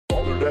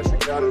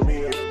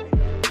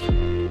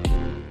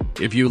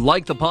If you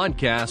like the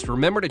podcast,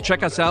 remember to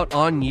check us out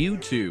on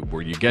YouTube,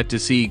 where you get to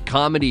see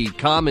comedy,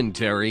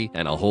 commentary,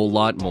 and a whole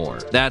lot more.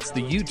 That's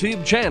the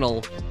YouTube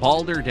channel,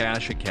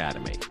 Balderdash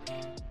Academy.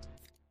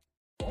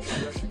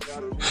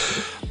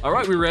 All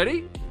right, we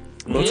ready?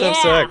 Let's have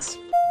sex.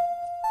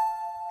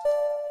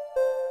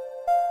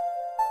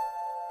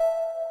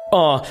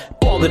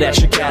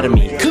 Balderdash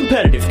Academy,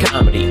 competitive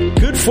comedy.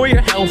 Good for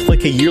your health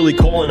like a yearly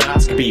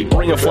colonoscopy.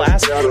 Bring a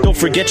flask, don't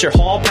forget your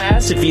hall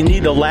pass. If you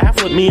need a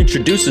laugh, let me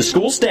introduce the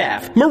school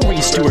staff. Marie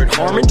Stewart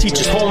Harmon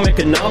teaches home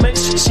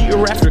economics. See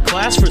her after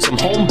class for some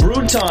home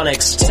brewed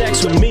tonics.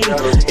 Sex with me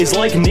is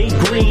like Nate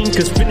Green,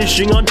 cause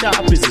finishing on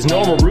top is his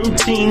normal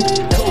routine.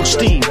 Coach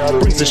Steve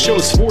brings the show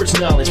sports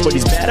knowledge, but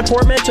he's bad at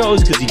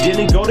portmanteaus cause he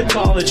didn't go to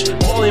college.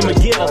 Molly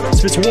McGill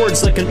spits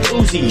words like an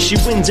Uzi. She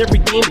wins every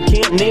game but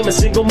can't name a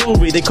single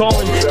movie. They call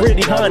him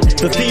Brady Hunt,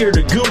 the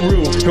theater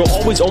guru. He'll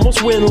always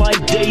almost win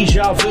like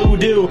deja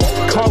vu.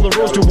 Carla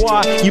Rose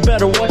Dubois, you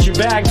better watch your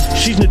back.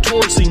 She's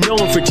notoriously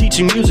known for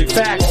teaching music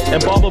facts.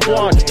 And Bob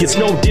LeBlanc gets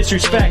no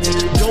disrespect.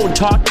 Don't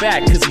talk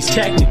back, cause he's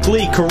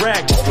technically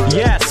correct.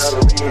 Yes,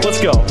 let's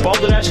go.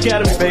 Balderdash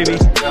Academy, baby.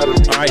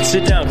 Alright,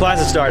 sit down,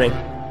 class is starting.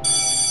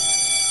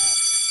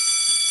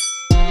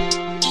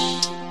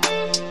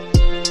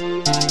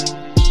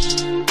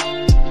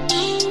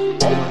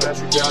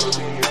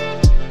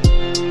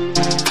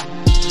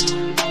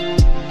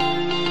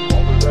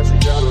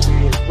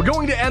 We're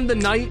going to end the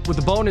night with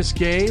a bonus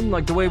game,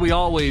 like the way we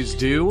always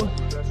do.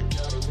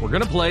 We're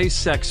going to play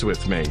Sex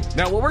With Me.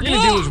 Now, what we're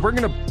going to do is we're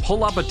going to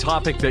pull up a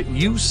topic that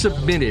you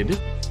submitted.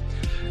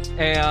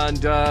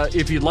 And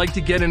if you'd like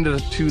to get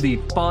into the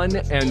fun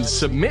and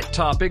submit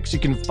topics, you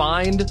can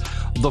find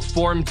the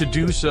form to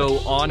do so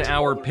on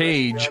our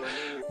page,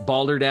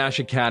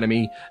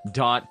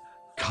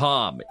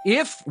 balderdashacademy.com.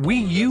 If we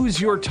use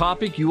your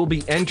topic, you will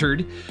be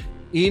entered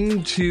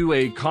into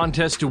a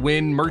contest to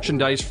win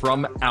merchandise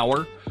from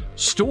our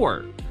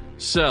store.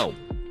 So,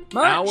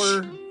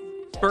 our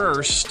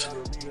first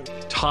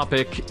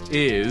topic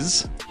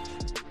is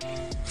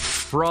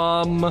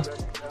from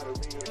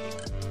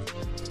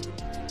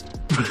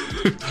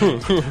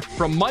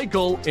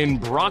Michael in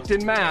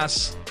Brockton,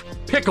 Mass.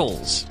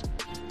 Pickles.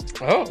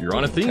 Oh, you're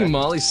on a theme,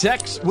 Molly.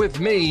 Sex with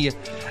me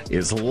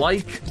is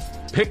like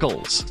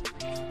pickles.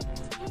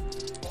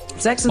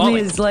 Sex with me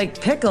is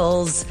like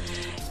pickles.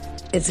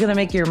 It's gonna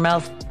make your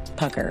mouth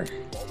pucker.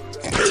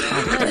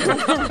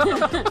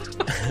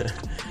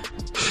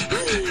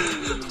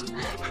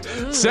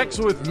 Sex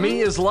with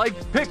me is like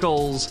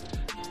pickles.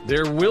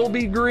 There will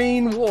be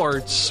green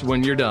warts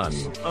when you're done.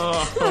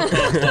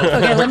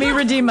 Okay, let me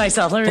redeem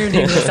myself.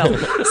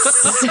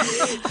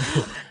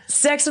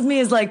 Sex with me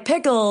is like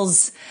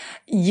pickles.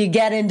 You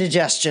get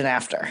indigestion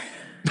after.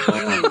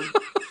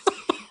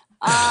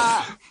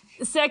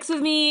 Sex with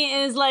me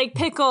is like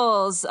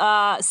pickles.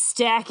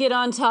 Stack it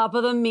on top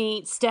of the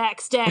meat. Stack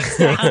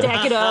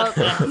it up.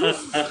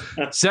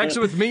 Sex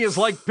with me is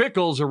like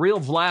pickles, a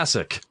real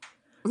Vlasic.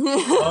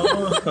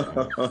 Oh.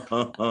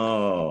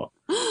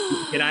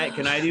 Can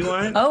I do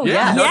one? Oh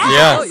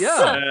yeah.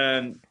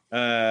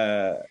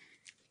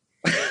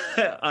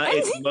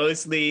 It's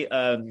mostly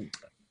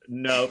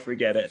no,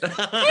 forget it.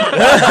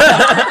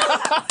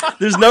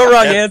 There's no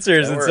wrong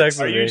answers in Sex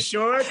with Me. Are you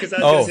sure? Because I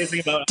was going to say something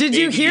about. Did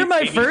you hear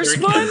my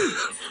first one?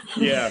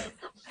 Yeah.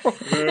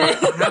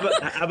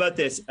 How about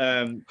this?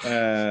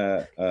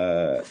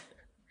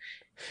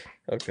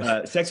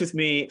 Okay. Sex with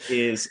me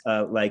is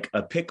like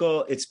a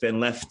pickle. It's been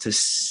left to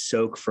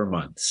soak for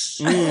months.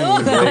 There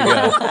you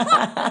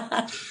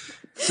go.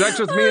 Sex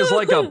with me is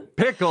like a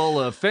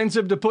pickle,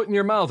 offensive to put in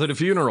your mouth at a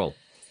funeral.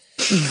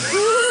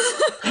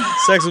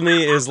 Sex with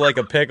me is like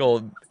a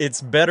pickle.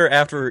 It's better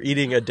after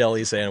eating a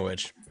deli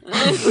sandwich.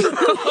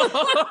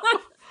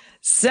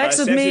 Sex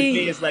with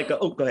me is like a.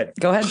 Oh, go ahead.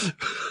 Go ahead.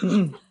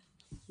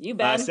 You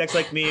bet. Sex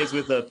like me is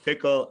with a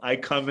pickle. I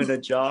come in a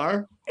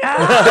jar.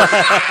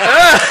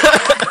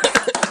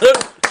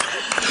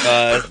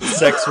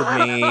 Sex with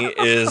me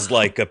is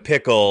like a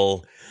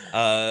pickle.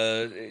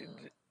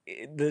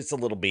 It's a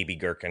little baby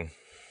gherkin.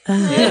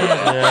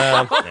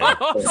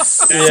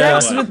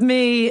 Sex with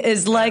me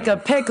is like a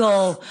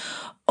pickle.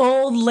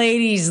 Old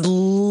ladies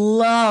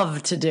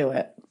love to do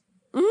it.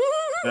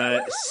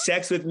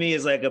 Sex with me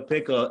is like a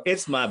pickle.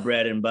 It's my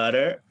bread and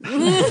butter.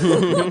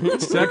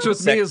 Sex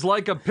with me is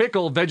like a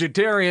pickle.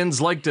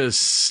 Vegetarians like to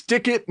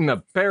stick it in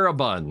a pair of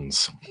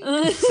buns.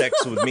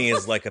 Sex with me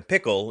is like a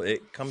pickle.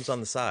 It comes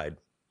on the side.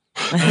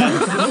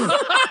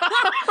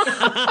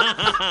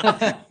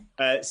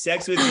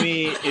 Sex with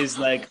me is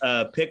like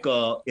a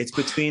pickle. It's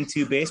between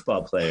two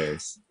baseball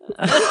players.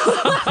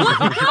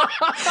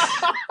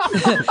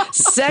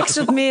 Sex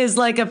with me is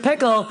like a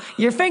pickle.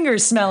 Your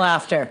fingers smell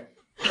after.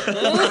 All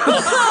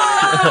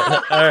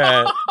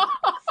right.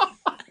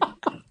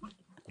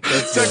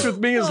 Sex with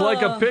me is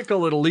like a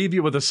pickle. It'll leave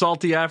you with a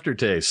salty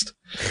aftertaste.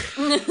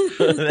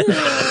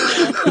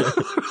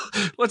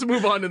 Let's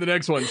move on to the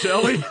next one,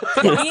 shall we?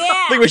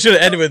 I think we should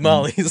have ended with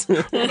Molly's.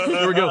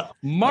 Here we go.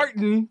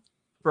 Martin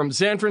from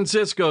San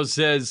Francisco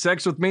says,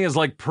 sex with me is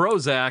like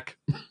Prozac.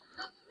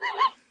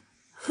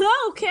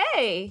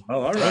 Okay.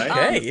 Oh, all right.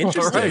 Okay,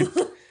 interesting. All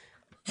right.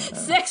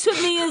 Sex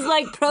with me is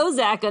like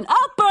Prozac, an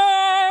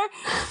upper.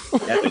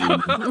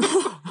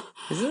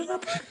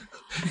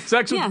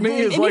 Sex with me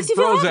is it like makes you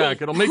feel Prozac.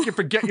 happy. It'll make you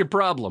forget your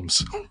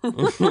problems.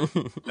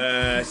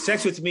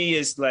 Sex with me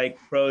is like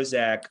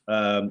Prozac.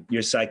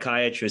 Your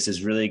psychiatrist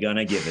is really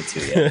gonna give it to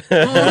you.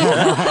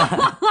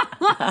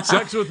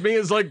 Sex with me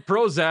is like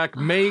Prozac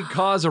may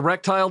cause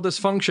erectile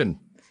dysfunction.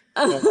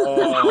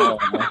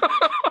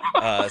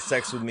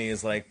 Sex with me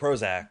is like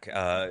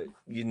Prozac.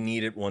 You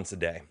need it once a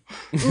day.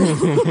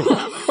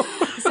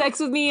 Sex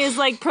with me is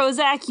like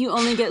Prozac. You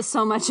only get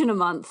so much in a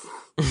month.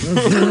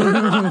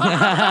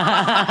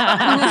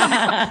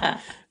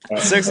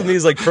 Sex with me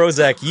is like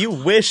Prozac. You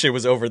wish it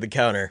was over the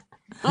counter.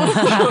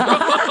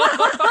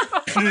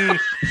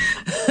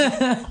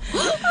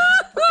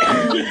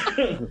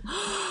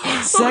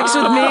 Sex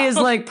with me is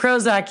like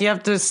Prozac. You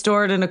have to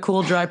store it in a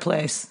cool, dry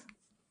place.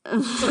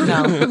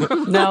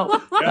 No,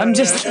 I'm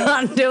just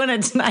not doing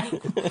it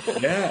tonight.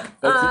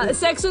 Yeah.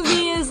 Sex with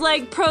me is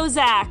like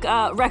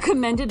Prozac,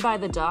 recommended by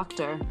the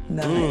doctor.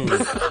 Nice.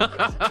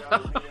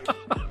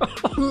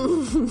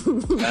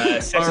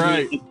 Sex All with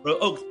right. me is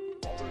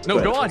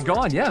No, go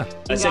on. Yeah.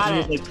 sex got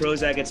with me is like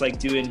Prozac. It's like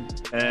doing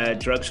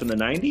drugs from the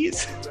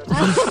 90s.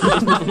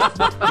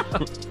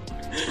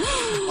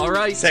 All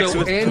right. Sex so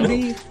with-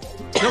 Andy.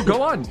 No,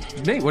 go on.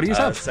 Nate, what do you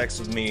have? Sex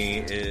with me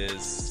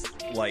is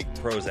like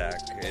Prozac.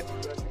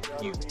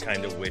 You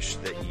kind of wish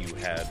that you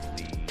had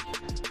the.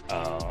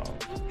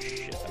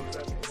 Shit, I'm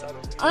fucking this up.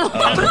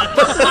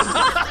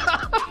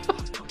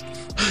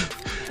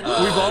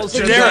 We've all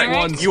said generic. that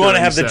once. You want to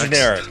during have the sex.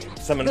 generic.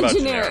 Something The about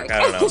generic. generic. I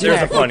don't know.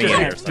 There's a funny in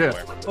Okay. here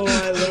somewhere. Oh,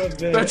 I love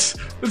that. That's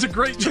a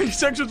great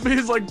sex with me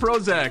is like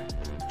Prozac.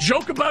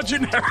 Joke about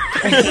generic.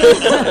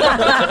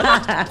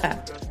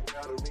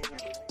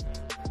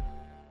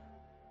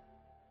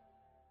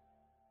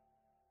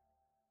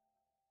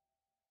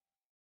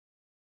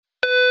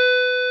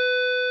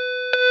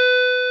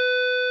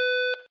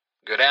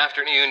 Good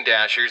afternoon,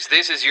 Dashers.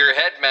 This is your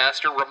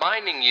headmaster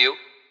reminding you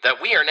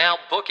that we are now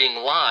booking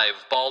live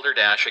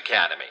Balderdash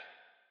Academy.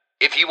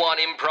 If you want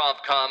improv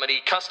comedy,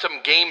 custom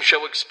game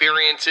show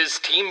experiences,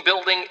 team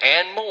building,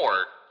 and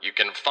more, you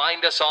can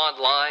find us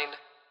online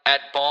at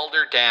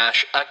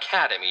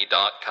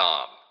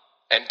balderdashacademy.com.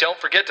 And don't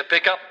forget to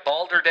pick up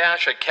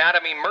Balderdash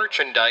Academy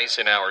merchandise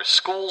in our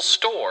school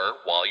store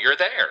while you're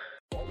there.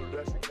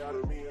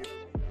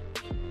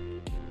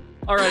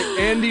 All right.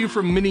 Andy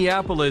from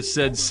Minneapolis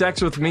said,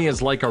 sex with me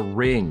is like a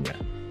ring.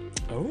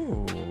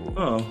 Oh.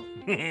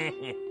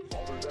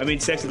 I mean,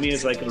 sex with me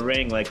is like a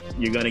ring, like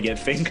you're gonna get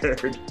fingered.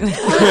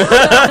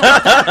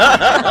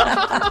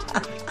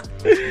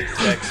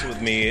 Sex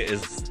with me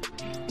is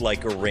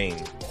like a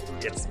ring.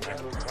 It's my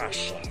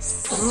precious.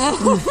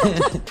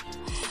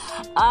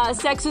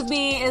 Sex with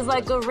me is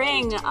like a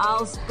ring.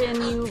 I'll spin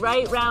you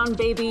right round,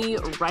 baby,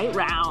 right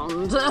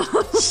round.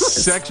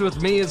 Sex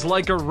with me is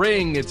like a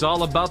ring. It's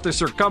all about the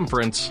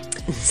circumference.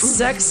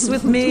 Sex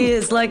with me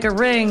is like a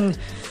ring.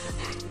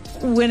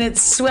 When it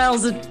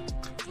swells, it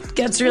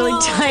gets really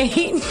tight.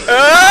 Is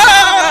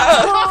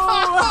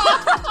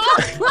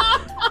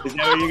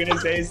that what you're gonna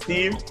say,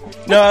 Steve?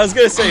 No, I was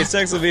gonna say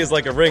sex with me is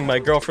like a ring. My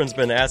girlfriend's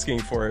been asking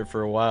for it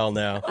for a while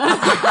now.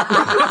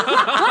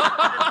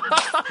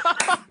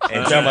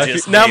 And now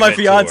my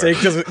fiance,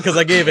 because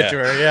I gave it to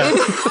her. Yeah.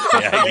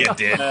 Yeah, you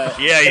did.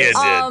 Yeah, you did.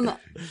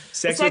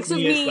 Sex Sex with with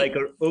me me- is like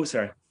a. Oh,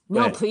 sorry. Go No,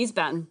 ahead. please,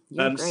 Ben.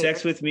 You're great.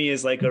 Sex with me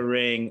is like a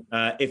ring.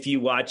 If you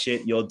watch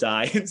it, you'll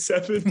die in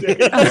 7 days.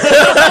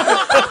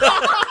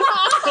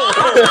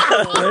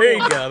 There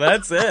you go.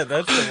 That's it.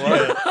 That's the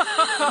one.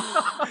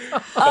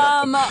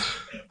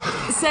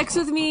 Sex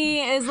with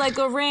me is like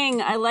a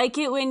ring. I like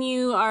it when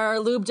you are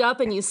lubed up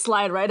and you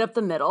slide right up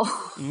the middle.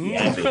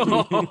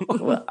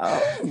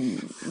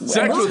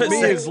 Sex with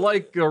me is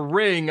like a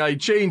ring. I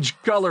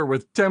change color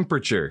with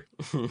temperature.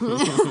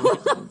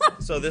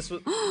 So this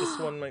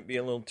one might be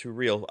a little too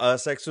real.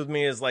 Sex with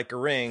me is like a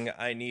ring.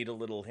 I need a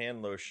little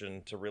hand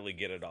lotion to really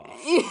get it off.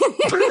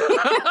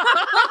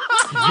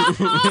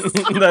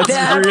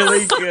 That's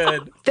really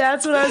good.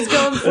 That's what I was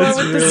going for That's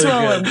with the really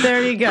swollen. good.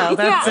 There you go.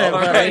 That's Yeah. it,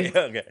 All buddy. right.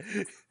 Okay.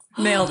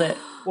 Nailed it.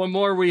 One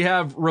more. We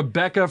have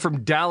Rebecca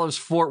from Dallas,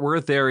 Fort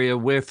Worth area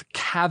with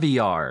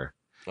caviar.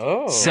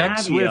 Oh.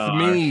 Sex Caviar.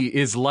 with me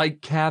is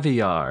like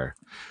caviar.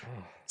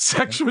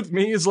 Sex with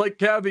me is like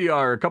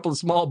caviar. A couple of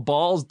small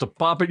balls to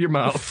pop in your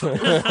mouth.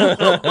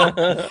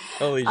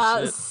 Holy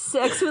shit.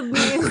 Sex with me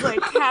is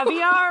like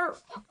caviar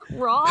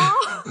raw.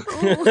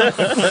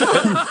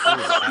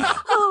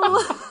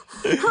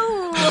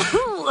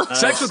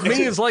 Sex with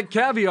me is like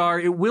caviar.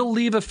 It will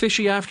leave a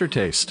fishy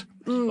aftertaste.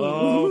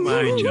 Oh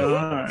my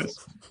gosh.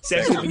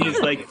 Sex with me is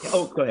like.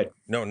 Oh, go ahead.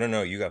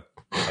 No, you go.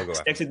 I'll go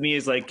back. Sex with me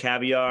is like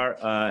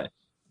caviar.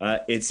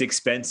 It's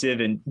expensive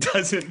and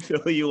doesn't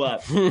fill you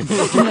up.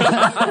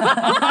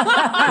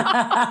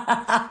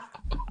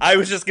 I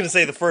was just going to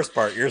say the first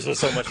part. Yours was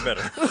so much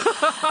better.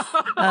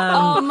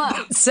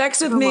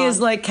 Sex with me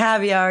is like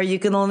caviar. You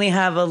can only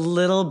have a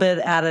little bit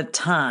at a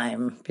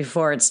time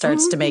before it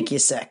starts to make you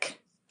sick.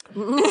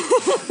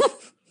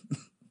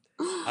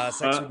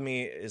 Sex with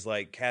me is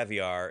like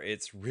caviar.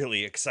 It's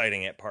really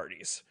exciting at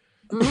parties.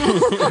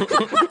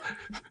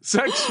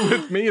 Sex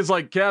with me is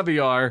like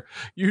caviar,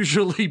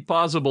 usually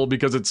possible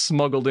because it's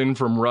smuggled in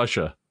from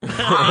Russia.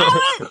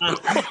 I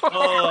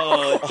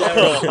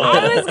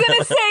was going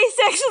to say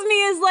sex with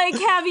me is like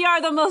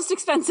caviar. The most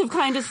expensive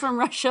kind is from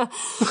Russia.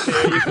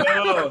 There you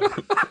go.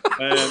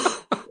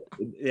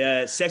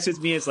 Yeah, sex with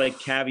me is like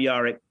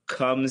caviar. It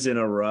comes in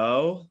a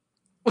row.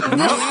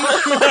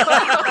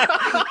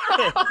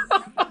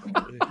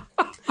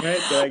 Right,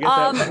 did I get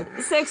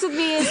that? Sex with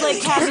me is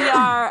like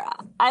caviar.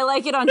 I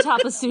like it on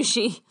top of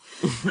sushi.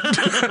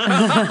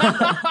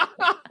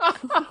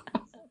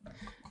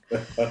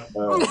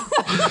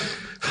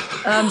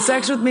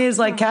 Sex with me is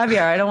like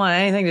caviar. I don't want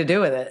anything to do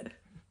with it.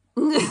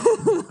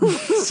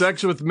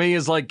 Sex with me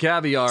is like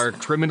caviar,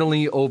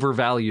 criminally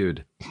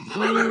overvalued.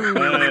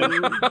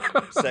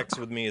 Sex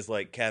with me is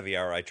like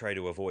caviar. I try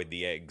to avoid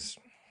the eggs.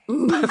 I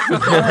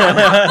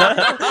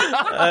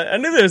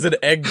knew there was an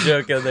egg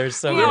joke in there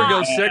somewhere. There we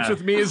go. Sex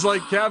with me is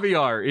like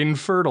caviar,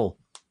 infertile.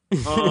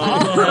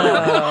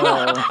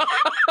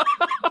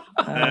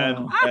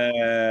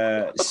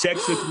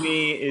 Sex with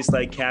me is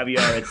like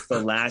caviar. It's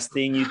the last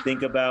thing you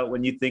think about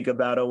when you think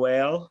about a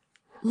whale.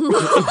 Said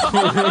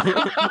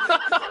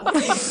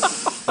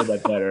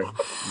that better.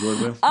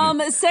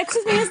 Sex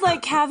with me is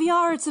like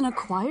caviar. It's an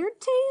acquired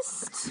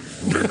taste.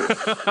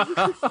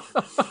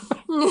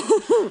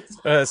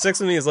 Sex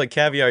with me is like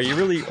caviar. You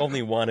really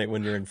only want it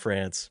when you're in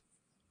France.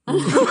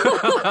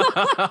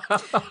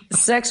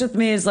 Sex with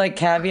me is like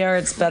caviar.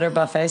 It's better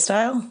buffet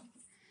style.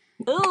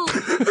 Ooh.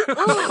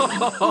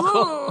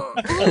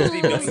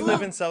 Steve, don't you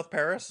live in South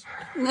Paris?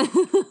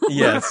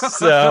 Yes.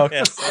 So,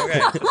 Yes.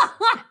 Okay.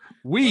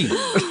 We. Is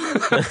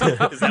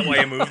that why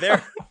you moved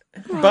there?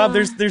 Bob,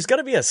 there's got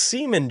to be a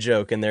semen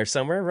joke in there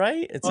somewhere,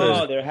 right?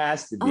 There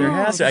has to be. There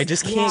has to. I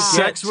just can't get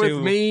Sex to. with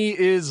me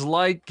is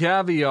like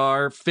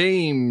caviar,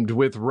 famed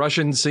with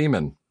Russian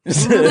semen. I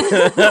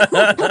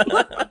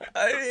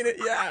mean,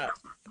 yeah.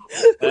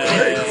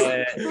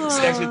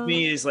 Sex with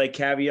me is like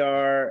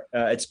caviar.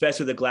 It's best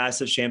with a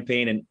glass of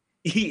champagne and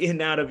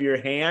eaten out of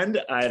your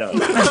hand. I don't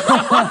know.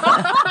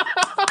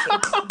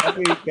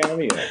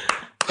 Caviar.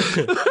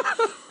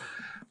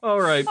 All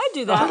right. I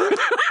do that.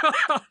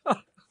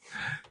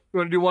 You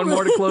want to do one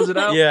more to close it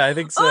out? Yeah, I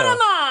think so.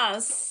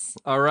 Onomas.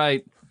 All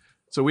right.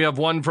 So we have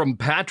one from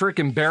Patrick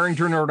in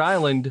Barrington, Rhode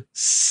Island.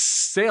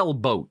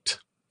 Sailboat.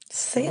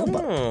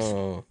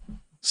 Oh.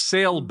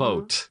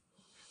 Sailboat.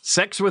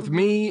 Sex with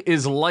me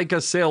is like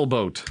a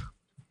sailboat.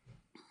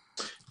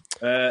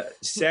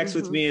 Sex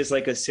with me is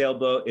like a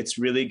sailboat. It's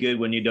really good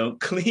when you don't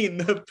clean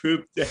the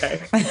poop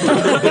deck.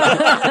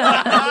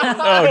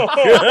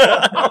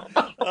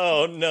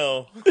 Oh,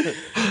 no.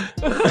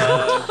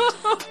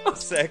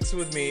 Sex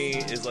with me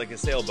is like a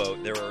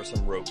sailboat. There are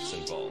some ropes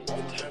involved.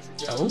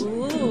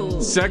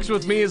 Ooh. Sex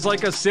with me is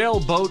like a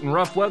sailboat. In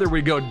rough weather,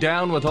 we go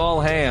down with all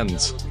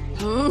hands.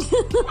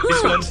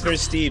 This one's for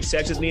Steve.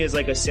 Sex with me is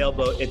like a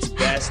sailboat. It's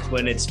best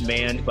when it's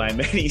manned by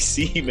many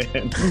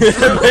seamen.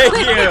 Thank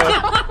you.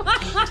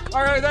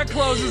 All right, that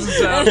closes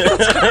us out.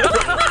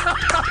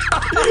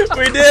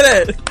 We did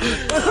it.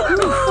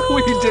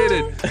 We did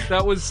it.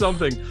 That was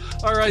something.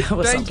 All right,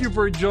 thank you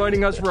for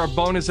joining us for our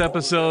bonus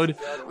episode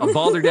of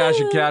Balderdash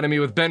Academy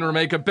with Ben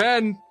Rameka.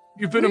 Ben,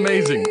 you've been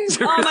amazing.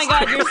 Oh my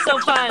God, you're so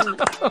fun.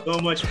 So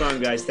much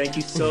fun, guys. Thank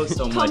you so much.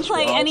 Come play for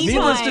all- anytime.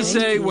 Needless to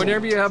say,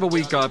 whenever you have a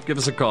week off, give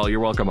us a call. You're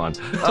welcome on.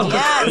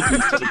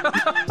 Yes.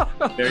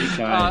 Very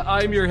kind.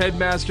 I'm your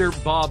headmaster,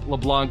 Bob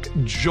LeBlanc.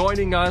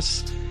 Joining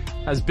us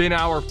has been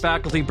our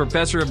faculty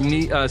professor of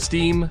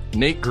STEAM,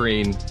 Nate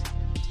Green.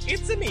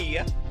 It's a me.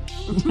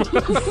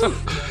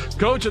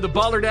 Coach of the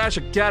Balderdash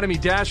Academy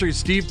Dashers,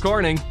 Steve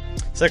Corning.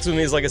 Sex with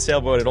me is like a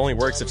sailboat. It only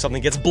works if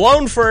something gets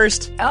blown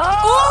first.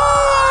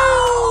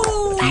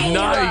 Oh!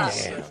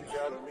 Nice.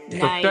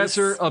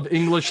 Professor of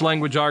English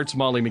Language Arts,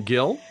 Molly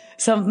McGill.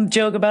 Some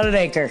joke about an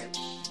acre.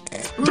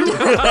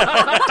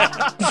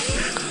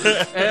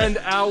 And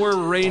our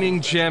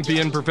reigning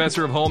champion,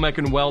 Professor of Home Ec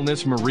and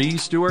Wellness, Marie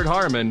Stewart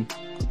Harmon.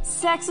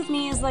 Sex with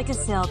me is like a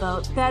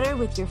sailboat. Better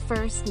with your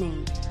first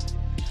name.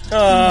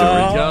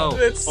 There we go.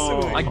 That's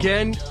sweet.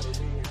 Again,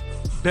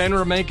 Ben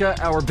Rameka,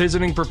 our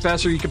visiting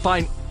professor. You can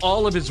find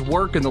all of his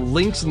work in the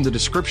links in the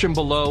description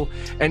below.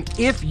 And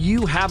if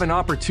you have an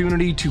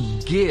opportunity to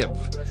give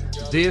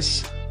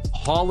this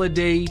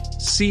holiday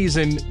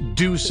season,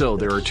 do so.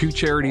 There are 2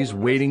 charities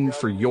waiting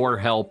for your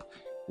help.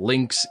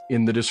 Links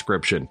in the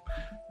description.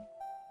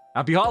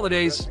 Happy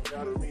holidays.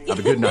 Have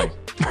a good night.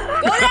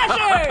 Go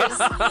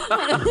Dashers!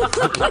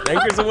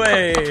 Anchors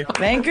away.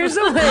 Anchors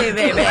away,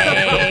 baby.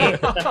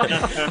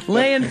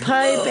 Laying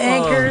pipe,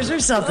 anchors, or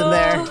something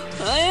there.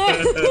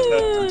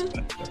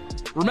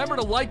 Remember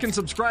to like and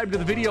subscribe to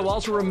the video.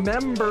 Also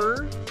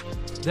remember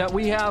that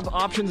we have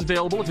options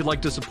available if you'd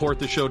like to support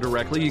the show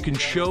directly. You can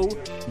show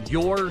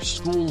your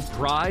school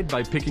pride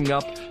by picking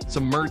up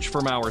some merch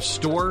from our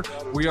store.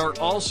 We are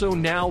also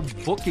now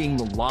booking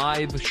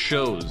live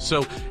shows.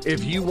 So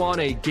if you want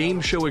a game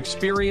show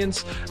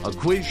experience, a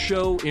quiz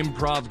show,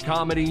 improv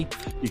comedy,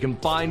 you can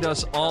find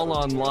us all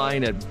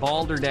online at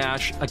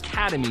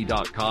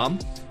balder-academy.com.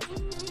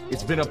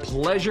 It's been a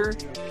pleasure.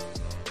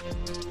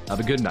 Have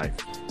a good night.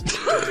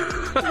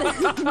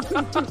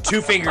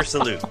 2-finger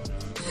salute.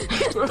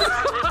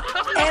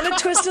 And a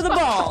twist of the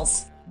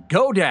balls.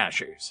 Go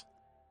Dashers.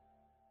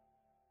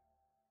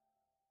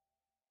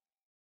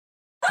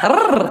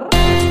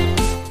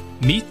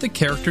 Meet the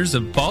characters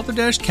of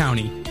Balderdash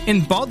County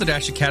in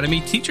Balderdash Academy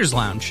Teachers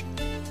Lounge.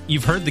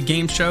 You've heard the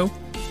game show.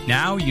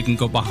 Now you can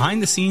go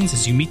behind the scenes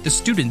as you meet the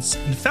students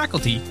and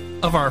faculty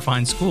of our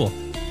fine school.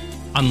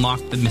 Unlock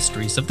the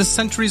mysteries of the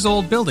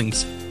centuries-old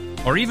buildings,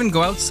 or even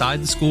go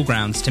outside the school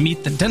grounds to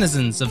meet the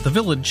denizens of the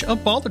village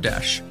of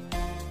Balderdash.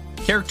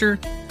 Character,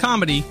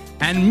 comedy,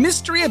 and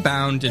mystery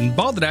abound in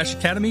Balderdash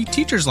Academy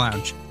Teachers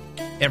Lounge.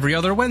 Every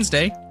other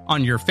Wednesday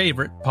on your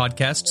favorite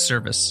podcast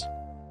service.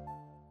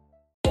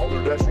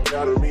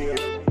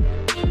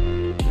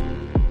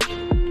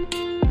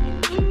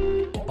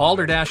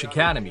 Balderdash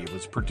Academy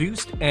was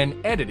produced and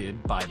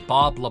edited by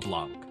Bob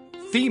LeBlanc.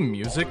 Theme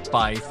music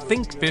by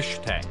Think Fish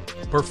Tank.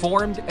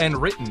 Performed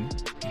and written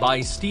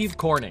by Steve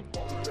Corning,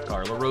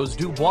 Carla Rose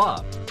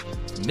Dubois,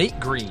 Nate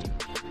Green,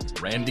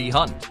 Randy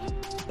Hunt,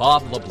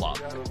 Bob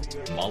LeBlanc,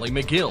 Molly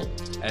McGill,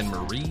 and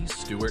Marie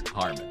Stewart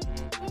Harmon.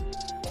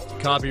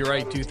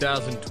 Copyright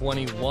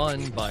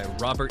 2021 by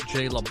Robert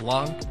J.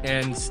 LeBlanc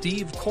and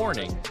Steve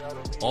Corning.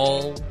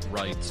 All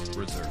rights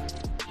reserved.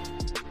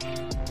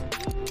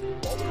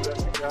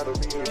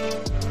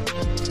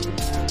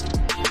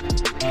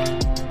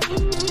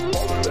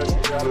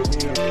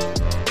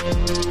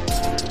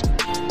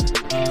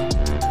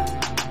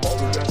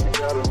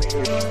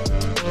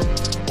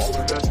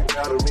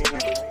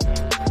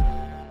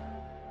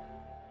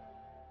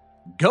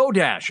 Go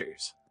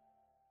Dashers!